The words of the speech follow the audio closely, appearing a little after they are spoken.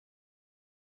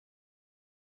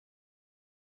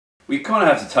We kind of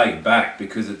have to take it back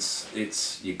because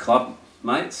it's your club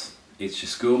mates, it's your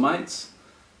school mates,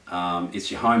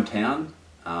 it's your hometown,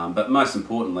 but most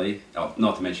importantly,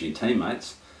 not to mention your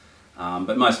teammates,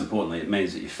 but most importantly it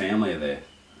means that your family are there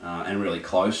and really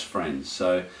close friends.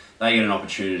 So they get an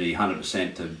opportunity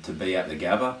 100% to be at the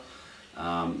Gabba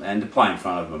and to play in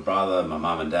front of my brother, my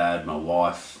mum and dad, my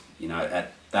wife. You know,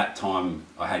 at that time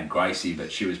I had Gracie,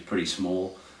 but she was pretty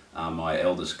small, my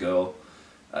eldest girl.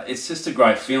 It's just a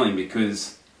great feeling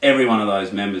because every one of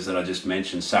those members that I just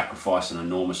mentioned sacrifice an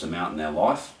enormous amount in their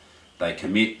life. They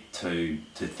commit to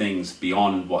things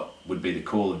beyond what would be the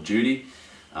call of duty.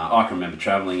 I can remember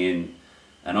travelling in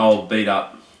an old beat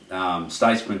up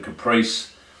Statesman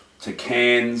Caprice to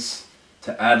Cairns,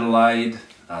 to Adelaide,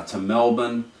 to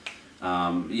Melbourne.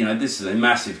 You know, this is a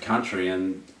massive country,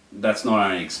 and that's not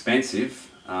only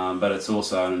expensive, but it's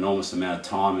also an enormous amount of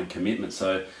time and commitment.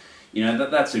 So, you know,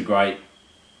 that's a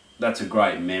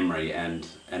great memory, and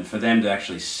for them to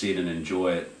actually sit and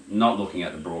enjoy it, not looking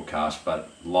at the broadcast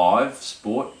but live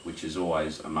sport, which is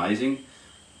always amazing,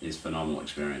 is a phenomenal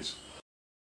experience.